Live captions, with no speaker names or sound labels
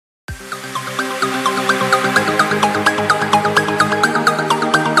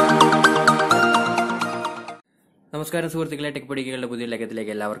നമസ്കാരം സുഹൃത്തുക്കളെ, ടെക് പൊടികളുടെ പുതിയ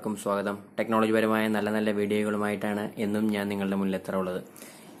ലേഖത്തിലേക്ക് എല്ലാവർക്കും സ്വാഗതം. ടെക്നോളജിപരമായ നല്ല നല്ല വീഡിയോകളുമായിട്ടാണ് എന്നും ഞാൻ നിങ്ങളുടെ മുന്നിൽ എത്താറുള്ളത്.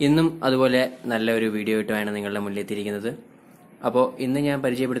 ഇന്നും അതുപോലെ നല്ലൊരു വീഡിയോ ആയിട്ടാണ് നിങ്ങളുടെ മുന്നിൽ എത്തിയിരിക്കുന്നത്. അപ്പോൾ ഇന്ന് ഞാൻ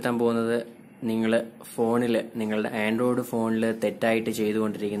പരിചയപ്പെടുത്താൻ പോകുന്നത് നിങ്ങളുടെ ആൻഡ്രോയിഡ് ഫോണിൽ തെറ്റായിട്ട്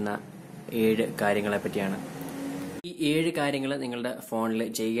ചെയ്തുകൊണ്ടിരിക്കുന്ന 7 കാര്യങ്ങളെ പറ്റിയാണ്. ഈ 7 കാര്യങ്ങൾ നിങ്ങളുടെ ഫോണിൽ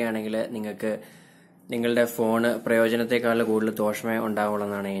ചെയ്യുകയാണെങ്കിൽ നിങ്ങൾക്ക് നിങ്ങളുടെ ഫോണ് പ്രയോജനത്തെക്കാൾ കൂടുതൽ ദോഷമേ ഉണ്ടാവുള്ളൂ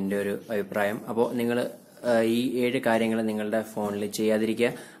എൻ്റെ ഒരു അഭിപ്രായം. അപ്പോൾ നിങ്ങൾ ഈ 7 കാര്യങ്ങൾ നിങ്ങളുടെ ഫോണിൽ ചെയ്യാതിരിക്കുക.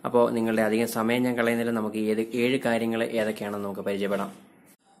 അപ്പോൾ നിങ്ങളുടെ അധികം സമയം ഞാൻ കളയുന്നില്ല. നമുക്ക് ഈ 7 കാര്യങ്ങൾ ഏതൊക്കെയാണെന്ന് നമുക്ക് പരിചയപ്പെടാം.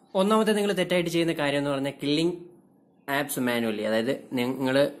 ഒന്നാമത്തെ നിങ്ങൾ തെറ്റായിട്ട് ചെയ്യുന്ന കാര്യം എന്ന് പറഞ്ഞാൽ കില്ലിംഗ് ആപ്സ് മാനുവലി. അതായത്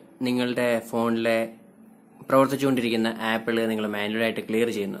നിങ്ങൾ നിങ്ങളുടെ ഫോണിലെ പ്രവർത്തിച്ചുകൊണ്ടിരിക്കുന്ന ആപ്പുകൾ നിങ്ങൾ മാനുവലായിട്ട്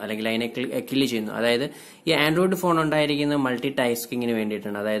ക്ലിയർ ചെയ്യുന്നു, അല്ലെങ്കിൽ അതിനെ കില്ല് ചെയ്യുന്നു. അതായത് ഈ ആൻഡ്രോയിഡ് ഫോൺ ഉണ്ടായിരിക്കുന്ന മൾട്ടി ടാസ്കിങ്ങിന്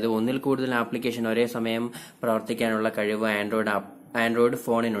വേണ്ടിയിട്ടാണ്. അതായത് ഒന്നിൽ കൂടുതൽ ആപ്ലിക്കേഷൻ ഒരേ സമയം പ്രവർത്തിക്കാനുള്ള കഴിവ് ആൻഡ്രോയിഡ്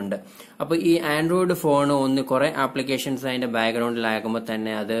ഫോണിനുണ്ട്. അപ്പോൾ ഈ ആൻഡ്രോയിഡ് ഫോൺ കുറെ ആപ്ലിക്കേഷൻസ് അതിന്റെ ബാക്ക്ഗ്രൗണ്ടിലാകുമ്പോൾ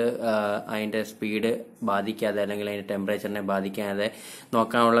തന്നെ അത് അതിന്റെ സ്പീഡ് ബാധിക്കാതെ അല്ലെങ്കിൽ അതിന്റെ ടെമ്പറേച്ചറിനെ ബാധിക്കാതെ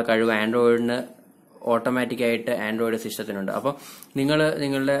നോക്കാനുള്ള കഴിവ് ആൻഡ്രോയിഡിന് ഓട്ടോമാറ്റിക്കായിട്ട് ആൻഡ്രോയിഡ് സിസ്റ്റത്തിനുണ്ട്. അപ്പോൾ നിങ്ങൾ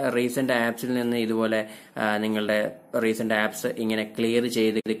നിങ്ങളുടെ റീസെന്റ് ആപ്സിൽ നിന്ന് ഇതുപോലെ നിങ്ങളുടെ റീസെന്റ് ആപ്സ് ഇങ്ങനെ ക്ലിയർ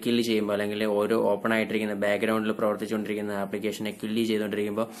ചെയ്ത് കില്ല് ചെയ്യുമ്പോൾ, അല്ലെങ്കിൽ ഓരോ ഓപ്പൺ ആയിട്ടിരിക്കുന്ന ബാക്ക്ഗ്രൗണ്ടിൽ പ്രവർത്തിച്ചുകൊണ്ടിരിക്കുന്ന ആപ്ലിക്കേഷനെ കില്ല്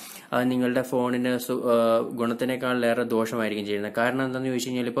ചെയ്തുകൊണ്ടിരിക്കുമ്പോൾ അത് നിങ്ങളുടെ ഫോണിന് ഗുണത്തിനേക്കാളേറെ ദോഷമായിരിക്കും ചെയ്യുന്നത്. കാരണം എന്താണെന്ന് ചോദിച്ചു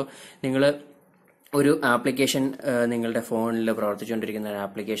കഴിഞ്ഞാൽ, ഇപ്പോൾ നിങ്ങൾ ഒരു ആപ്ലിക്കേഷൻ നിങ്ങളുടെ ഫോണിൽ പ്രവർത്തിച്ചുകൊണ്ടിരിക്കുന്ന ഒരു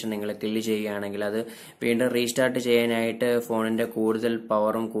ആപ്ലിക്കേഷൻ നിങ്ങൾ കില്ല് ചെയ്യുകയാണെങ്കിൽ അത് വീണ്ടും റീസ്റ്റാർട്ട് ചെയ്യാനായിട്ട് ഫോണിന്റെ കൂടുതൽ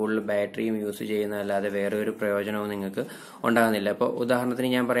പവറും കൂടുതൽ ബാറ്ററിയും യൂസ് ചെയ്യുന്നതല്ലാതെ വേറെ ഒരു പ്രയോജനവും നിങ്ങൾക്ക് ഉണ്ടാകുന്നില്ല. അപ്പോൾ ഉദാഹരണത്തിന്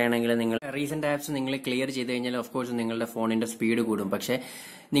ഞാൻ പറയുകയാണെങ്കിൽ, നിങ്ങൾ റീസെന്റ് ആപ്സ് നിങ്ങൾ ക്ലിയർ ചെയ്ത് കഴിഞ്ഞാൽ ഓഫ് കോഴ്സ് നിങ്ങളുടെ ഫോണിന്റെ സ്പീഡ് കൂടും. പക്ഷേ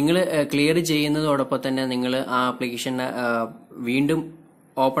നിങ്ങൾ ക്ലിയർ ചെയ്യുന്നതോടൊപ്പം തന്നെ നിങ്ങൾ ആ ആപ്ലിക്കേഷൻ വീണ്ടും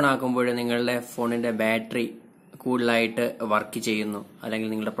ഓപ്പൺ ആക്കുമ്പോൾ നിങ്ങളുടെ ഫോണിന്റെ ബാറ്ററി കൂടുതലായിട്ട് വർക്ക് ചെയ്യുന്നു, അല്ലെങ്കിൽ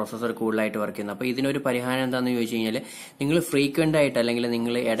നിങ്ങളുടെ പ്രൊസസർ കൂടുതലായിട്ട് വർക്ക് ചെയ്യുന്നു. അപ്പോൾ ഇതിനൊരു പരിഹാരം എന്താണെന്ന് ചോദിച്ചു കഴിഞ്ഞാൽ, നിങ്ങൾ ഫ്രീക്വന്റ് ആയിട്ട് അല്ലെങ്കിൽ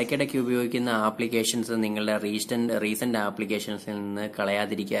നിങ്ങൾ ഇടയ്ക്കിടയ്ക്ക് ഉപയോഗിക്കുന്ന ആപ്ലിക്കേഷൻസ് നിങ്ങളുടെ റീസെന്റ് ആപ്ലിക്കേഷൻസിൽ നിന്ന്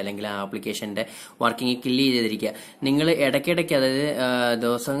കളയാതിരിക്കുക, അല്ലെങ്കിൽ ആ ആപ്ലിക്കേഷന്റെ വർക്കിംഗ് കില്ല് ചെയ്തിരിക്കുക. നിങ്ങൾ ഇടയ്ക്കിടയ്ക്ക്,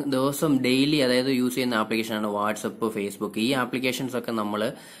 അതായത് ദിവസം ഡെയിലി അതായത് യൂസ് ചെയ്യുന്ന ആപ്ലിക്കേഷനാണ് വാട്സപ്പ്, ഫേസ്ബുക്ക്. ഈ ആപ്ലിക്കേഷൻസ് ഒക്കെ നമ്മൾ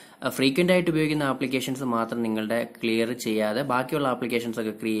ഫ്രീക്വന്റ് ആയിട്ട് ഉപയോഗിക്കുന്ന ആപ്ലിക്കേഷൻസ് മാത്രം നിങ്ങളുടെ ക്ലിയർ ചെയ്യാതെ ബാക്കിയുള്ള ആപ്ലിക്കേഷൻസ്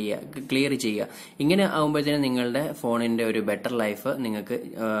ഒക്കെ ക്ലിയർ ചെയ്യുക. ഇങ്ങനെ ആകുമ്പോഴത്തേനും നിങ്ങളുടെ ഫോണിന്റെ ഒരു ബെറ്റർ ലൈഫ് നിങ്ങൾക്ക്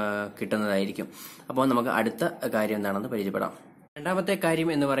കിട്ടുന്നതായിരിക്കും. അപ്പോൾ നമുക്ക് അടുത്ത കാര്യം എന്താണെന്ന് പരിചയപ്പെടാം. രണ്ടാമത്തെ കാര്യം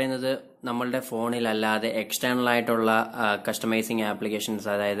എന്ന് പറയുന്നത്, നമ്മളുടെ ഫോണിലല്ലാതെ എക്സ്റ്റേണൽ ആയിട്ടുള്ള കസ്റ്റമൈസിങ് ആപ്ലിക്കേഷൻസ്,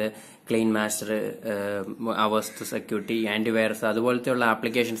 അതായത് clean master, hours security, antivirus അതുപോലത്തെയുള്ള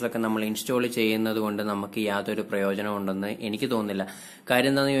applications ഒക്കെ നമ്മൾ ഇൻസ്റ്റാൾ ചെയ്യുന്നത് കൊണ്ട് നമുക്ക് യാതൊരു പ്രയോജനം ഉണ്ടെന്ന് എനിക്ക് തോന്നുന്നില്ല.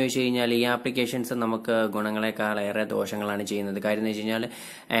 കാര്യം എന്താണെന്ന് ചോദിച്ചു കഴിഞ്ഞാൽ, ഈ ആപ്ലിക്കേഷൻസ് നമുക്ക് ഗുണങ്ങളെക്കാളേറെ ദോഷങ്ങളാണ് ചെയ്യുന്നത്. കാര്യം എന്ന് വെച്ച് കഴിഞ്ഞാൽ,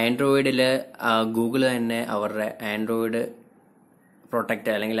 ആൻഡ്രോയിഡിൽ ഗൂഗിൾ തന്നെ അവരുടെ ആൻഡ്രോയിഡ് പ്രൊട്ടക്ട്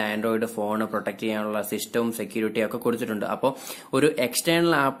അല്ലെങ്കിൽ ആൻഡ്രോയിഡ് ഫോൺ പ്രൊട്ടക്ട് ചെയ്യാനുള്ള സിസ്റ്റവും സെക്യൂരിറ്റിയും ഒക്കെ കൊടുത്തിട്ടുണ്ട്. അപ്പോൾ ഒരു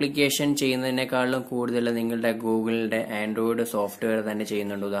എക്സ്റ്റേണൽ ആപ്ലിക്കേഷൻ ചെയ്യുന്നതിനേക്കാളും കൂടുതൽ നിങ്ങളുടെ ഗൂഗിളിന്റെ ആൻഡ്രോയിഡ് സോഫ്റ്റ്വെയർ തന്നെ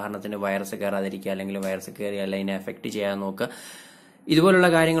ചെയ്യുന്നുണ്ട്. ഉദാഹരണത്തിന് വൈറസ് കയറാതിരിക്കുക, അല്ലെങ്കിൽ വൈറസ് കയറിയല്ല അതിനെ എഫക്ട് ചെയ്യാൻ നോക്കുക. ഇതുപോലുള്ള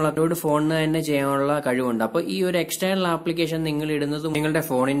കാര്യങ്ങൾ ആൻഡ്രോയിഡ് ഫോണിന് തന്നെ ചെയ്യാനുള്ള കഴിവുണ്ട്. അപ്പോൾ ഈ ഒരു എക്സ്റ്റേണൽ ആപ്ലിക്കേഷൻ നിങ്ങൾ ഇടുന്നതും നിങ്ങളുടെ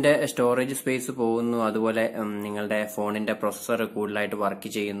ഫോണിന്റെ സ്റ്റോറേജ് സ്പേസ് പോകുന്നു, അതുപോലെ നിങ്ങളുടെ ഫോണിന്റെ പ്രൊസസർ കൂടുതലായിട്ട്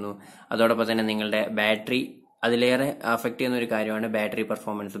വർക്ക് ചെയ്യുന്നു. അതോടൊപ്പം തന്നെ നിങ്ങളുടെ ബാറ്ററി അതിലേറെ അഫക്ട് ചെയ്യുന്ന ഒരു കാര്യമാണ് ബാറ്ററി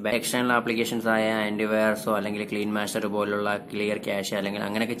പെർഫോമൻസ്. എക്സ്റ്റേണൽ ആപ്ലിക്കേഷൻസ് ആയ ആന്റിവൈറസോ അല്ലെങ്കിൽ ക്ലീൻ മാസ്റ്റർ പോലുള്ള ക്ലിയർ ക്യാഷ് അല്ലെങ്കിൽ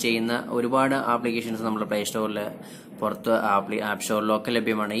അങ്ങനെയൊക്കെ ചെയ്യുന്ന ഒരുപാട് ആപ്ലിക്കേഷൻസ് നമ്മുടെ പ്ലേ സ്റ്റോറിൽ, പുറത്ത് ആപ്പ് സ്റ്റോറിലൊക്കെ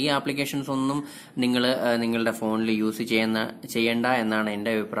ലഭ്യമാണ്. ഈ ആപ്ലിക്കേഷൻസ് ഒന്നും നിങ്ങൾ നിങ്ങളുടെ ഫോണിൽ യൂസ് ചെയ്യേണ്ട എന്നാണ്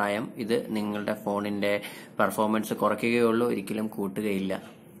എൻ്റെ അഭിപ്രായം. ഇത് നിങ്ങളുടെ ഫോണിന്റെ പെർഫോമൻസ് കുറയ്ക്കുകയുള്ളൂ, ഒരിക്കലും കൂട്ടുകയില്ല.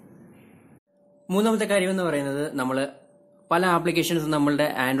 മൂന്നാമത്തെ കാര്യം എന്ന് പറയുന്നത്, നമ്മൾ പല ആപ്ലിക്കേഷൻസ് നമ്മളുടെ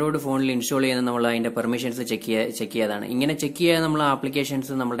ആൻഡ്രോയിഡ് ഫോണിൽ ഇൻസ്റ്റാൾ ചെയ്യുന്ന നമ്മൾ അതിന്റെ പെർമിഷൻസ് ചെക്ക് ചെയ്യാതാണ്. ഇങ്ങനെ ചെക്ക് ചെയ്യാതെ നമ്മൾ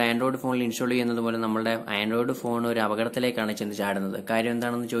ആപ്ലിക്കേഷൻസ് നമ്മുടെ ആൻഡ്രോയിഡ് ഫോണിൽ ഇൻസ്റ്റാൾ ചെയ്യുന്നത് പോലെ നമ്മുടെ ആൻഡ്രോയിഡ് ഫോൺ ഒരു അപകടത്തിലേക്കാണ് ചെന്ന് ചാടുന്നത്. കാര്യം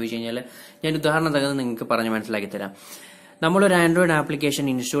എന്താണെന്ന് ചോദിച്ചു കഴിഞ്ഞാൽ, ഞാൻ ഉദാഹരണം തകർന്ന് നിങ്ങൾക്ക് പറഞ്ഞ് മനസ്സിലാക്കി തരാം. നമ്മളൊരു ആൻഡ്രോയിഡ് ആപ്ലിക്കേഷൻ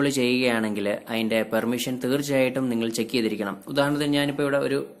ഇൻസ്റ്റാൾ ചെയ്യുകയാണെങ്കിൽ അതിന്റെ പെർമിഷൻ തീർച്ചയായിട്ടും നിങ്ങൾ ചെക്ക് ചെയ്തിരിക്കണം. ഉദാഹരണത്തിന് ഞാനിപ്പോൾ ഇവിടെ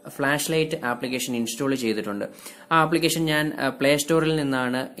ഒരു ഫ്ലാഷ് ലൈറ്റ് ആപ്ലിക്കേഷൻ ഇൻസ്റ്റാൾ ചെയ്തിട്ടുണ്ട്. ആ ആപ്ലിക്കേഷൻ ഞാൻ പ്ലേ സ്റ്റോറിൽ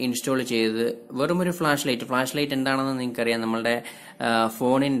നിന്നാണ് ഇൻസ്റ്റാൾ ചെയ്തത്. വെറും ഒരു ഫ്ലാഷ് ലൈറ്റ് എന്താണെന്ന് നിങ്ങൾക്കറിയാം. നമ്മളുടെ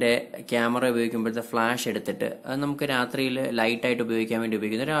ഫോണിന്റെ ക്യാമറ ഉപയോഗിക്കുമ്പോഴത്തെ ഫ്ലാഷ് എടുത്തിട്ട് അത് നമുക്ക് രാത്രിയിൽ ലൈറ്റായിട്ട് ഉപയോഗിക്കാൻ വേണ്ടി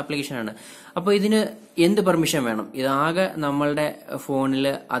ഉപയോഗിക്കുന്ന ഒരു ആപ്ലിക്കേഷനാണ്. അപ്പോൾ ഇതിന് എന്ത് പെർമിഷൻ വേണം? ഇതാകെ നമ്മളുടെ ഫോണിൽ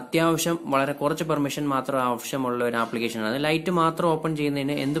അത്യാവശ്യം വളരെ കുറച്ച് പെർമിഷൻ മാത്രം ആവശ്യമുള്ള ഒരു ആപ്ലിക്കേഷനാണ്. ലൈറ്റ് മാത്രം ഓപ്പൺ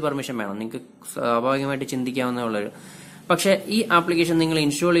ചെയ്യുന്നതിന് എന്ത് പെർമിഷൻ വേണം? നിങ്ങൾക്ക് സ്വാഭാവികമായിട്ട് ചിന്തിക്കാവുന്നതുള്ളൊരു. പക്ഷെ ഈ ആപ്ലിക്കേഷൻ നിങ്ങൾ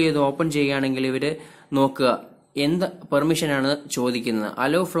ഇൻസ്റ്റാൾ ചെയ്ത് ഓപ്പൺ ചെയ്യുകയാണെങ്കിൽ ഇവര് നോക്കുക എന്ത് പെർമിഷനാണ് ചോദിക്കുന്നത്.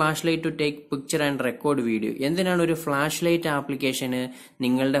 Hello flash light to take picture and record video. എന്തിനാണ് ഒരു ഫ്ലാഷ് ലൈറ്റ് ആപ്ലിക്കേഷന്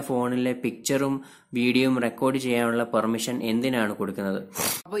നിങ്ങളുടെ ഫോണിലെ പിക്ചറും വീഡിയോയും റെക്കോർഡ് ചെയ്യാനുള്ള പെർമിഷൻ എന്തിനാണ് കൊടുക്കുന്നത്?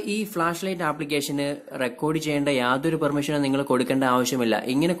 അപ്പോൾ ഈ ഫ്ലാഷ് ലൈറ്റ് ആപ്ലിക്കേഷന് റെക്കോർഡ് ചെയ്യേണ്ട യാതൊരു പെർമിഷനും നിങ്ങൾ കൊടുക്കേണ്ട ആവശ്യമില്ല.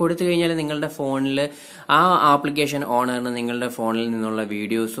 ഇങ്ങനെ കൊടുത്തു കഴിഞ്ഞാൽ നിങ്ങളുടെ ഫോണിൽ ആ ആപ്ലിക്കേഷൻ ഓണറിന് നിങ്ങളുടെ ഫോണിൽ നിന്നുള്ള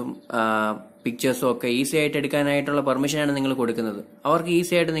വീഡിയോസും പിക്ചേഴ്സും ഒക്കെ ഈസി ആയിട്ട് എടുക്കാനായിട്ടുള്ള പെർമിഷനാണ് നിങ്ങൾ കൊടുക്കുന്നത്. അവർക്ക്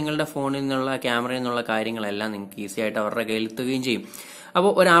ഈസി ആയിട്ട് നിങ്ങളുടെ ഫോണിൽ നിന്നുള്ള ക്യാമറയിൽ നിന്നുള്ള കാര്യങ്ങളെല്ലാം നിങ്ങൾക്ക് ഈസി ആയിട്ട് അവരുടെ കയ്യിൽ എത്തുകയും ചെയ്യും.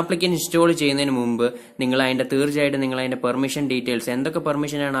 അപ്പോൾ ഒരു ആപ്ലിക്കേഷൻ ഇൻസ്റ്റാൾ ചെയ്യുന്നതിന് മുമ്പ് തീർച്ചയായിട്ടും നിങ്ങൾ അതിന്റെ പെർമിഷൻ ഡീറ്റെയിൽസ്, എന്തൊക്കെ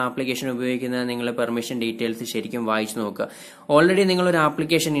പെർമിഷനാണ് ആപ്ലിക്കേഷൻ ഉപയോഗിക്കുന്നത്, നിങ്ങൾ പെർമിഷൻ ഡീറ്റെയിൽസ് ശരിക്കും വായിച്ചു നോക്കുക. ഓൾറെഡി നിങ്ങൾ ഒരു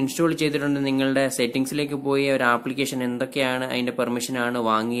ആപ്ലിക്കേഷൻ ഇൻസ്റ്റാൾ ചെയ്തിട്ടുണ്ട്, നിങ്ങളുടെ സെറ്റിംഗ്സിലേക്ക് പോയി ഒരു ആപ്ലിക്കേഷൻ എന്തൊക്കെയാണ് അതിന്റെ പെർമിഷനാണ്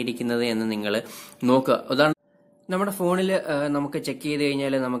വാങ്ങിയിരിക്കുന്നത് എന്ന് നിങ്ങൾ നോക്കുക. ഉദാഹരണം, നമ്മുടെ ഫോണിൽ നമുക്ക് ചെക്ക് ചെയ്ത്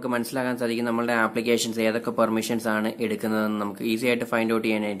കഴിഞ്ഞാൽ നമുക്ക് മനസ്സിലാക്കാൻ സാധിക്കും നമ്മളുടെ ആപ്ലിക്കേഷൻസ് ഏതൊക്കെ പെർമിഷൻസ് ആണ് എടുക്കുന്നതെന്ന് നമുക്ക് ഈസി ആയിട്ട് ഫൈൻഡ് ഔട്ട്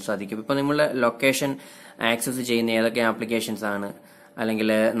ചെയ്യാനായിട്ട് സാധിക്കും. ഇപ്പോൾ നമ്മളുടെ ലൊക്കേഷൻ ആക്സസ് ചെയ്യുന്ന ഏതൊക്കെ ആപ്ലിക്കേഷൻസ് ആണ്, അല്ലെങ്കിൽ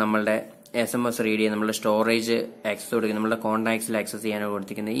നമ്മളുടെ SMS റീഡ് ചെയ്യുക, നമ്മുടെ സ്റ്റോറേജ് ആക്സസ് കൊടുക്കുക, നമ്മുടെ കോൺടാക്ട്സിൽ ആക്സസ് ചെയ്യാനാണ്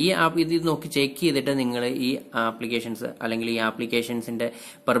കൊടുത്തിരിക്കുന്നത്. ഈ ഇത് നോക്കി ചെക്ക് ചെയ്തിട്ട് നിങ്ങൾ ഈ ആപ്ലിക്കേഷൻസ് അല്ലെങ്കിൽ ഈ ആപ്ലിക്കേഷൻസിന്റെ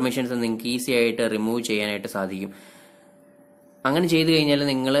പെർമിഷൻസ് നിങ്ങൾക്ക് ഈസി ആയിട്ട് റിമൂവ് ചെയ്യാനായിട്ട് സാധിക്കും. അങ്ങനെ ചെയ്തു കഴിഞ്ഞാൽ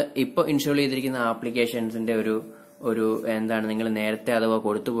നിങ്ങൾ ഇപ്പോൾ ഇൻസ്റ്റാൾ ചെയ്തിരിക്കുന്ന ആപ്ലിക്കേഷൻസിന്റെ ഒരു എന്താണ് നിങ്ങൾ നേരത്തെ അഥവാ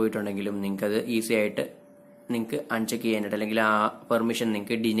കൊടുത്തു പോയിട്ടുണ്ടെങ്കിലും നിങ്ങൾക്കത് ഈസി ആയിട്ട് നിങ്ങൾക്ക് അൺചെക്ക് ചെയ്യാനായിട്ട് അല്ലെങ്കിൽ ആ പെർമിഷൻ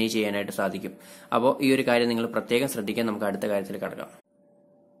നിങ്ങൾക്ക് ഡിനൈ ചെയ്യാനായിട്ട് സാധിക്കും. അപ്പോൾ ഈ ഒരു കാര്യം നിങ്ങൾ പ്രത്യേകം ശ്രദ്ധിക്കാൻ. നമുക്ക് അടുത്ത കാര്യത്തിൽ കടക്കാം.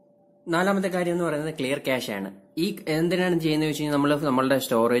 നാലാമത്തെ കാര്യം എന്ന് പറയുന്നത് ക്ലിയർ ക്യാഷ് ആണ്. ഈ എന്തിനാണ് ചെയ്യുന്നത് വെച്ച് കഴിഞ്ഞാൽ നമ്മളുടെ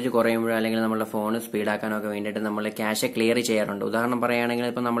സ്റ്റോറേജ് കുറയുമ്പോഴോ അല്ലെങ്കിൽ നമ്മുടെ ഫോൺ സ്പീഡാക്കാനൊക്കെ വേണ്ടിയിട്ട് നമ്മൾ ക്യാഷ് ക്ലിയർ ചെയ്യാറുണ്ട്. ഉദാഹരണം പറയുകയാണെങ്കിൽ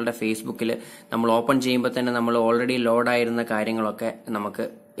ഇപ്പം നമ്മളുടെ ഫേസ്ബുക്കിൽ നമ്മൾ ഓപ്പൺ ചെയ്യുമ്പോൾ തന്നെ നമ്മൾ ഓൾറെഡി ലോഡായിരുന്ന കാര്യങ്ങളൊക്കെ നമുക്ക്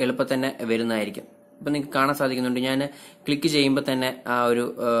എളുപ്പം തന്നെ വരുന്നതായിരിക്കും. ഇപ്പം നിങ്ങൾക്ക് കാണാൻ സാധിക്കുന്നുണ്ട്, ഞാൻ ക്ലിക്ക് ചെയ്യുമ്പോൾ തന്നെ ആ ഒരു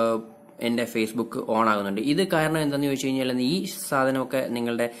എന്റെ ഫേസ്ബുക്ക് ഓൺ ആകുന്നുണ്ട്. ഇത് കാരണം എന്താണെന്ന് ചോദിച്ചു കഴിഞ്ഞാൽ ഈ സാധനമൊക്കെ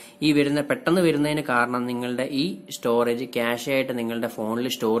നിങ്ങളുടെ പെട്ടെന്ന് വരുന്നതിന് കാരണം നിങ്ങളുടെ ഈ സ്റ്റോറേജ് ക്യാഷ് ആയിട്ട് നിങ്ങളുടെ ഫോണിൽ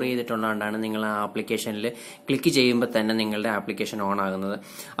സ്റ്റോർ ചെയ്തിട്ടുള്ളതുകൊണ്ടാണ് നിങ്ങൾ ആ ആപ്ലിക്കേഷനിൽ ക്ലിക്ക് ചെയ്യുമ്പോൾ തന്നെ നിങ്ങളുടെ ആപ്ലിക്കേഷൻ ഓൺ ആകുന്നത്.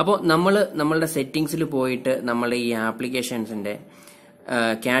 അപ്പോൾ നമ്മളുടെ സെറ്റിംഗ്സിൽ പോയിട്ട് നമ്മൾ ഈ ആപ്ലിക്കേഷൻസിന്റെ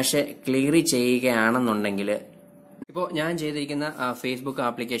ക്യാഷ് ക്ലിയർ ചെയ്യുകയാണെന്നുണ്ടെങ്കിൽ, ഇപ്പോൾ ഞാൻ ചെയ്തിരിക്കുന്ന ഫേസ്ബുക്ക്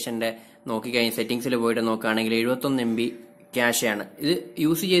ആപ്ലിക്കേഷന്റെ നോക്കിക്കഴിഞ്ഞാൽ സെറ്റിംഗ്സിൽ പോയിട്ട് നോക്കുകയാണെങ്കിൽ 71 MB ക്യാഷ് ആണ്. ഇത്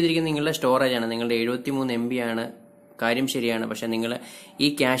യൂസ് ചെയ്തിരിക്കുന്ന നിങ്ങളുടെ സ്റ്റോറേജ് ആണ്. നിങ്ങളുടെ 73 MB ആണ്. കാര്യം ശരിയാണ്. പക്ഷെ നിങ്ങൾ ഈ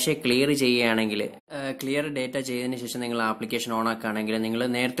ക്യാഷ് ക്ലിയർ ചെയ്യുകയാണെങ്കിൽ, ക്ലിയർ ഡേറ്റ ചെയ്തതിനു ശേഷം നിങ്ങൾ ആപ്ലിക്കേഷൻ ഓൺ ആക്കുകയാണെങ്കിൽ നിങ്ങൾ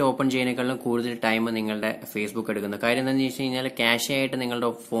നേരത്തെ ഓപ്പൺ ചെയ്യുന്നതിനേക്കാളും കൂടുതൽ ടൈം നിങ്ങളുടെ ഫേസ്ബുക്ക് എടുക്കുന്നു. കാര്യം എന്താണെന്ന് വെച്ച് കഴിഞ്ഞാൽ ക്യാഷ് ആയിട്ട്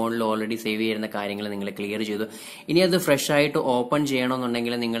നിങ്ങളുടെ ഫോണിൽ ഓൾറെഡി സേവ് ചെയ്യുന്ന കാര്യങ്ങൾ നിങ്ങൾ ക്ലിയർ ചെയ്തു. ഇനി അത് ഫ്രഷ് ആയിട്ട് ഓപ്പൺ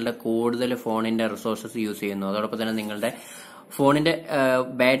ചെയ്യണമെന്നുണ്ടെങ്കിൽ നിങ്ങളുടെ കൂടുതൽ ഫോണിന്റെ റിസോഴ്സസ് യൂസ് ചെയ്യുന്നു. അതോടൊപ്പം തന്നെ നിങ്ങളുടെ ഫോണിന്റെ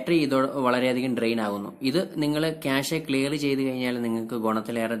ബാറ്ററി വളരെയധികം ഡ്രെയിൻ ആകുന്നു. ഇത് നിങ്ങൾ ക്യാഷ് ക്ലിയർ ചെയ്ത് കഴിഞ്ഞാൽ നിങ്ങൾക്ക്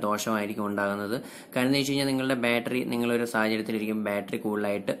ഗുണത്തിലേറെ ദോഷമായിരിക്കും ഉണ്ടാകുന്നത്. കാരണം എന്ന് വെച്ച് കഴിഞ്ഞാൽ നിങ്ങളുടെ ബാറ്ററി, നിങ്ങളൊരു സാഹചര്യത്തിലിരിക്കും ബാറ്ററി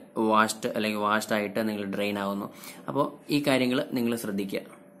കൂടുതലായിട്ട് വാഷ്ഡ് ആയിട്ട് നിങ്ങൾ ഡ്രെയിൻ ആകുന്നു. അപ്പോൾ ഈ കാര്യങ്ങൾ നിങ്ങൾ ശ്രദ്ധിക്കുക.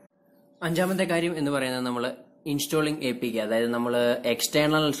 അഞ്ചാമത്തെ കാര്യം എന്ന് പറയുന്നത് നമ്മൾ ഇൻസ്റ്റാളിംഗ് APK, അതായത് നമ്മൾ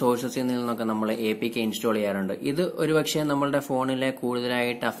എക്സ്റ്റേണൽ സോഴ്സസിൽ നിന്നൊക്കെ നമ്മൾ APK ഇൻസ്റ്റാൾ ചെയ്യാറുണ്ട്. ഇത് ഒരുപക്ഷെ നമ്മളുടെ ഫോണിലെ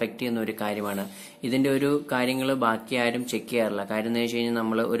കൂടുതലായിട്ട് അഫക്ട് ചെയ്യുന്ന ഒരു കാര്യമാണ്. ഇതിന്റെ ഒരു കാര്യങ്ങൾ ബാക്കി ആരും ചെക്ക് ചെയ്യാറില്ല. കാര്യം എന്ന് വെച്ച് കഴിഞ്ഞാൽ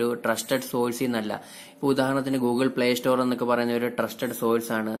നമ്മൾ ഒരു ട്രസ്റ്റഡ് സോഴ്സിൽ നിന്നല്ല. ഇപ്പോൾ ഉദാഹരണത്തിന് ഗൂഗിൾ പ്ലേ സ്റ്റോർ എന്നൊക്കെ പറയുന്ന ഒരു ട്രസ്റ്റഡ്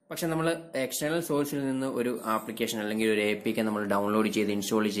സോഴ്സ് ആണ്. പക്ഷെ നമ്മൾ എക്സ്റ്റേണൽ സോഴ്സിൽ നിന്ന് ഒരു ആപ്ലിക്കേഷൻ അല്ലെങ്കിൽ ഒരു APK നമ്മൾ ഡൗൺലോഡ് ചെയ്ത്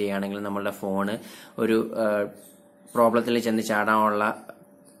ഇൻസ്റ്റാൾ ചെയ്യുകയാണെങ്കിൽ നമ്മളുടെ ഫോണ് ഒരു പ്രോബ്ലത്തിൽ ചെന്ന് ചാടാനുള്ള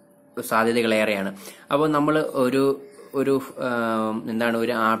സാധ്യതകളേറെയാണ്. അപ്പോൾ നമ്മൾ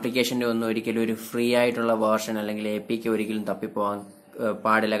ഒരു ആപ്ലിക്കേഷന്റെ ഒന്നും ഒരിക്കലും ഒരു ഫ്രീ ആയിട്ടുള്ള വേർഷൻ അല്ലെങ്കിൽ APK ഒരിക്കലും തപ്പിപ്പോവാൻ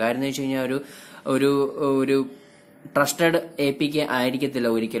പാടില്ല. കാര്യം എന്ന് വെച്ച് കഴിഞ്ഞാൽ ഒരു ട്രസ്റ്റഡ് APK ആയിരിക്കത്തില്ല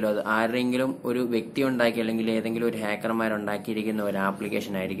ഒരിക്കലും. അത് ആരെങ്കിലും ഒരു വ്യക്തി ഉണ്ടാക്കി അല്ലെങ്കിൽ ഏതെങ്കിലും ഒരു ഹാക്കർമാരുണ്ടാക്കിയിരിക്കുന്ന ഒരു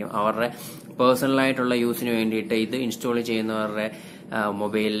ആപ്ലിക്കേഷൻ ആയിരിക്കും. അവരുടെ പേഴ്സണലായിട്ടുള്ള യൂസിന് വേണ്ടിയിട്ട് ഇത് ഇൻസ്റ്റാൾ ചെയ്യുന്നവരുടെ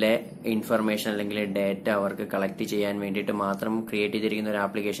മൊബൈലിലെ ഇൻഫർമേഷൻ അല്ലെങ്കിൽ ഡേറ്റ അവർക്ക് കളക്ട് ചെയ്യാൻ വേണ്ടിയിട്ട് മാത്രം ക്രിയേറ്റ് ചെയ്തിരിക്കുന്ന ഒരു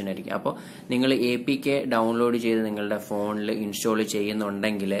ആപ്ലിക്കേഷൻ ആയിരിക്കും. അപ്പോൾ നിങ്ങൾ APK ഡൗൺലോഡ് ചെയ്ത് നിങ്ങളുടെ ഫോണിൽ ഇൻസ്റ്റാൾ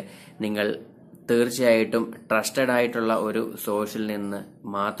ചെയ്യുന്നുണ്ടെങ്കിൽ നിങ്ങൾ തീർച്ചയായിട്ടും ട്രസ്റ്റഡ് ആയിട്ടുള്ള ഒരു സോഴ്സിൽ നിന്ന്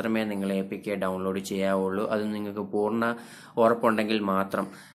മാത്രമേ നിങ്ങൾ APK ഡൗൺലോഡ് ചെയ്യാവുള്ളൂ. അത് നിങ്ങൾക്ക് പൂർണ്ണ ഉറപ്പുണ്ടെങ്കിൽ മാത്രം.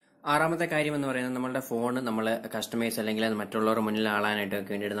 ആറാമത്തെ കാര്യം എന്ന് പറയുന്നത് നമ്മളുടെ ഫോൺ നമ്മൾ കസ്റ്റമൈസ് അല്ലെങ്കിൽ മറ്റുള്ളവരുടെ മുന്നിൽ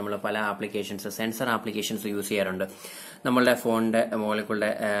ആളാനായിട്ടൊക്കെ വേണ്ടിയിട്ട് നമ്മൾ പല സെൻസർ ആപ്ലിക്കേഷൻസ് യൂസ് ചെയ്യാറുണ്ട്. നമ്മളുടെ ഫോണിന്റെ മുകളിൽ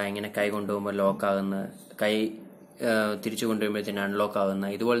ഇങ്ങനെ കൈ കൊണ്ടുപോകുമ്പോൾ ലോക്ക് ആകുന്ന, കൈ തിരിച്ചു കൊണ്ടുവരുമ്പോഴത്തേന് അൺലോക്ക്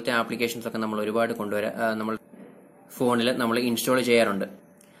ആകുന്ന ഇതുപോലത്തെ ആപ്ലിക്കേഷൻസ് ഒക്കെ നമ്മൾ ഒരുപാട് നമ്മൾ ഫോണിൽ നമ്മൾ ഇൻസ്റ്റാൾ ചെയ്യാറുണ്ട്.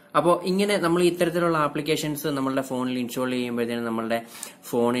 അപ്പോൾ ഇങ്ങനെ നമ്മൾ ഇത്തരത്തിലുള്ള ആപ്ലിക്കേഷൻസ് നമ്മളുടെ ഫോണിൽ ഇൻസ്റ്റാൾ ചെയ്യുമ്പോഴത്തേനും നമ്മളുടെ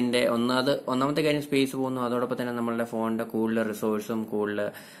ഫോണിന്റെ ഒന്നാമത്തെ കാര്യം സ്പേസ് പോകുന്നു. അതോടൊപ്പം തന്നെ നമ്മളുടെ ഫോണിന്റെ കൂടുതൽ റിസോഴ്സും കൂടുതൽ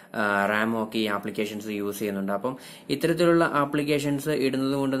റാമും ഒക്കെ ഈ ആപ്ലിക്കേഷൻസ് യൂസ് ചെയ്യുന്നുണ്ട്. അപ്പം ഇത്തരത്തിലുള്ള ആപ്ലിക്കേഷൻസ്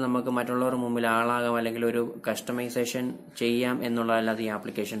ഇടുന്നത് കൊണ്ട് നമുക്ക് മറ്റുള്ളവരുടെ മുമ്പിൽ ആളാകാം അല്ലെങ്കിൽ ഒരു കസ്റ്റമൈസേഷൻ ചെയ്യാം എന്നുള്ളതല്ലാതെ ഈ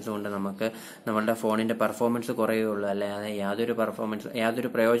ആപ്ലിക്കേഷൻസ് കൊണ്ട് നമുക്ക് നമ്മളുടെ ഫോണിന്റെ പെർഫോമൻസ് കുറയുകയുള്ളൂ. അല്ലാതെ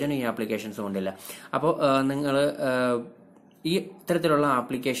യാതൊരു പ്രയോജനം ഈ ആപ്ലിക്കേഷൻസ് കൊണ്ടില്ല. അപ്പോൾ നിങ്ങൾ ഈ ഇത്തരത്തിലുള്ള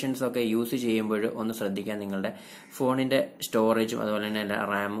ആപ്ലിക്കേഷൻസ് ഒക്കെ യൂസ് ചെയ്യുമ്പോൾ ഒന്ന് ശ്രദ്ധിക്കാൻ, നിങ്ങളുടെ ഫോണിന്റെ സ്റ്റോറേജും അതുപോലെ തന്നെ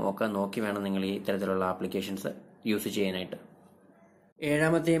റാമും ഒക്കെ നോക്കി വേണം നിങ്ങൾ ഈ ഇത്തരത്തിലുള്ള ആപ്ലിക്കേഷൻസ് യൂസ് ചെയ്യാനായിട്ട്.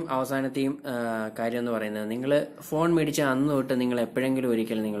 ഏഴാമത്തെയും അവസാനത്തെയും കാര്യം എന്ന് പറയുന്നത്, നിങ്ങൾ ഫോൺ മേടിച്ച അന്ന് തൊട്ട് നിങ്ങൾ എപ്പോഴെങ്കിലും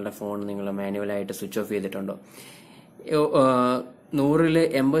ഒരിക്കലും നിങ്ങളുടെ ഫോൺ നിങ്ങൾ മാനുവലായിട്ട് സ്വിച്ച് ഓഫ് ചെയ്തിട്ടുണ്ടോ? 100-ൽ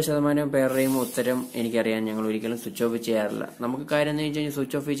 80% പേരുടെയും ഉത്തരം എനിക്കറിയാം, ഞങ്ങൾ ഒരിക്കലും സ്വിച്ച് ഓഫ് ചെയ്യാറില്ല. നമുക്ക് കാര്യം എന്ന് വെച്ച് കഴിഞ്ഞാൽ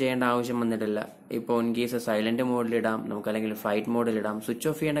സ്വിച്ച് ഓഫ് ചെയ്യേണ്ട ആവശ്യം വന്നിട്ടില്ല. ഇപ്പോൾ ഇൻ കേസ് സൈലന്റ് മോഡിലിടാം, നമുക്ക് അല്ലെങ്കിൽ ഫൈറ്റ് മോഡിലിടാം, സ്വിച്ച്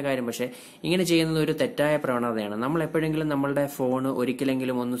ഓഫ് ചെയ്യേണ്ട കാര്യം. പക്ഷേ ഇങ്ങനെ ചെയ്യുന്നത് ഒരു തെറ്റായ പ്രവണതയാണ്. നമ്മൾ എപ്പോഴെങ്കിലും നമ്മളുടെ ഫോൺ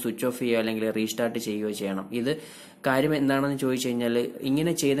ഒരിക്കലെങ്കിലും ഒന്ന് സ്വിച്ച് ഓഫ് ചെയ്യുകയോ അല്ലെങ്കിൽ റീസ്റ്റാർട്ട് ചെയ്യുകയോ ചെയ്യണം. ഇത് കാര്യം എന്താണെന്ന് ചോദിച്ചു കഴിഞ്ഞാൽ,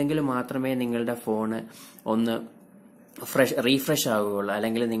 ഇങ്ങനെ ചെയ്തെങ്കിൽ മാത്രമേ നിങ്ങളുടെ ഫോണ് ഒന്ന് റീഫ്രഷ് ആവുകയുള്ളൂ.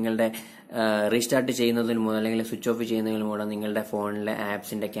 അല്ലെങ്കിൽ നിങ്ങളുടെ റീസ്റ്റാർട്ട് ചെയ്യുന്നതിന് മുമ്പ് അല്ലെങ്കിൽ സ്വിച്ച് ഓഫ് ചെയ്യുന്നതിന് മുമ്പ് നിങ്ങളുടെ ഫോണിലെ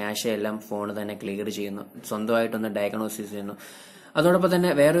ആപ്സിന്റെ ക്യാഷ് എല്ലാം ഫോൺ തന്നെ ക്ലിയർ ചെയ്യുന്നു, സ്വന്തമായിട്ടൊന്ന് ഡയഗ്നോസിസ് ചെയ്യുന്നു. അതോടൊപ്പം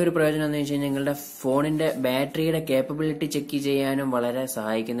തന്നെ വേറെ ഒരു പ്രയോജനം എന്ന് വെച്ച് കഴിഞ്ഞാൽ, നിങ്ങളുടെ ഫോണിന്റെ ബാറ്ററിയുടെ കേപ്പബിലിറ്റി ചെക്ക് ചെയ്യാനും വളരെ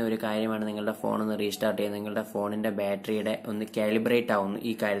സഹായിക്കുന്ന ഒരു കാര്യമാണ് നിങ്ങളുടെ ഫോൺ ഒന്ന് റീസ്റ്റാർട്ട് ചെയ്യുന്നത്. നിങ്ങളുടെ ഫോണിന്റെ ബാറ്ററിയുടെ ഒന്ന് കാലിബ്രേറ്റ് ആവുന്നു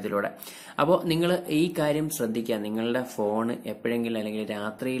ഈ കാര്യത്തിലൂടെ. അപ്പോൾ നിങ്ങൾ ഈ കാര്യം ശ്രദ്ധിക്കുക. നിങ്ങളുടെ ഫോൺ എപ്പോഴെങ്കിലും അല്ലെങ്കിൽ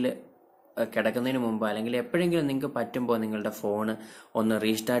രാത്രിയിൽ കിടക്കുന്നതിന് മുമ്പ് അല്ലെങ്കിൽ എപ്പോഴെങ്കിലും നിങ്ങൾക്ക് പറ്റുമ്പോൾ നിങ്ങളുടെ ഫോണ് ഒന്ന്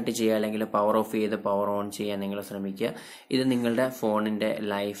റീസ്റ്റാർട്ട് ചെയ്യുക അല്ലെങ്കിൽ പവർ ഓഫ് ചെയ്ത് പവർ ഓൺ ചെയ്യാൻ നിങ്ങൾ ശ്രമിക്കുക. ഇത് നിങ്ങളുടെ ഫോണിന്റെ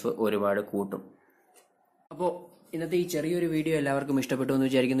ലൈഫ് ഒരുപാട് കൂട്ടും. അപ്പോൾ ഇന്നത്തെ ഈ ചെറിയൊരു വീഡിയോ എല്ലാവർക്കും ഇഷ്ടപ്പെട്ടു എന്ന്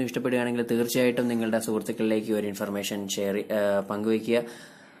വിചാരിക്കുന്നു. ഇഷ്ടപ്പെടുകയാണെങ്കിൽ തീർച്ചയായിട്ടും നിങ്ങളുടെ സുഹൃത്തുക്കളിലേക്ക് ഒരു ഇൻഫർമേഷൻ പങ്കുവയ്ക്കുക.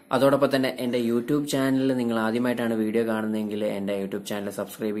 അതോടൊപ്പം തന്നെ എൻ്റെ യൂട്യൂബ് ചാനലിൽ നിങ്ങൾ ആദ്യമായിട്ടാണ് വീഡിയോ കാണുന്നതെങ്കിൽ എൻ്റെ യൂട്യൂബ് ചാനൽ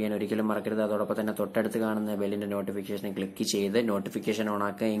സബ്സ്ക്രൈബ് ചെയ്യാൻ ഒരിക്കലും മറക്കരുത്. അതോടൊപ്പം തന്നെ തൊട്ടടുത്ത് കാണുന്ന ബെല്ലിന്റെ നോട്ടിഫിക്കേഷൻ ക്ലിക്ക് ചെയ്ത് നോട്ടിഫിക്കേഷൻ ഓൺ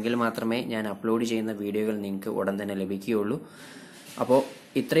ആക്കുക. എങ്കിൽ മാത്രമേ ഞാൻ അപ്ലോഡ് ചെയ്യുന്ന വീഡിയോകൾ നിങ്ങൾക്ക് ഉടൻ തന്നെ ലഭിക്കുകയുള്ളൂ. അപ്പോൾ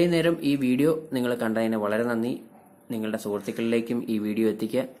ഇത്രയും നേരം ഈ വീഡിയോ നിങ്ങൾ കണ്ടതിന് വളരെ നന്ദി. നിങ്ങളുടെ സുഹൃത്തുക്കളിലേക്കും ഈ വീഡിയോ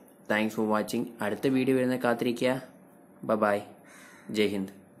എത്തിക്കുക. Thanks for watching. അടുത്ത വീഡിയോ വരുന്ന കാത്തിരിക്കുക. ബൈ. ജയ്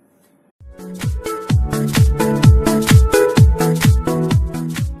ഹിന്ദ്.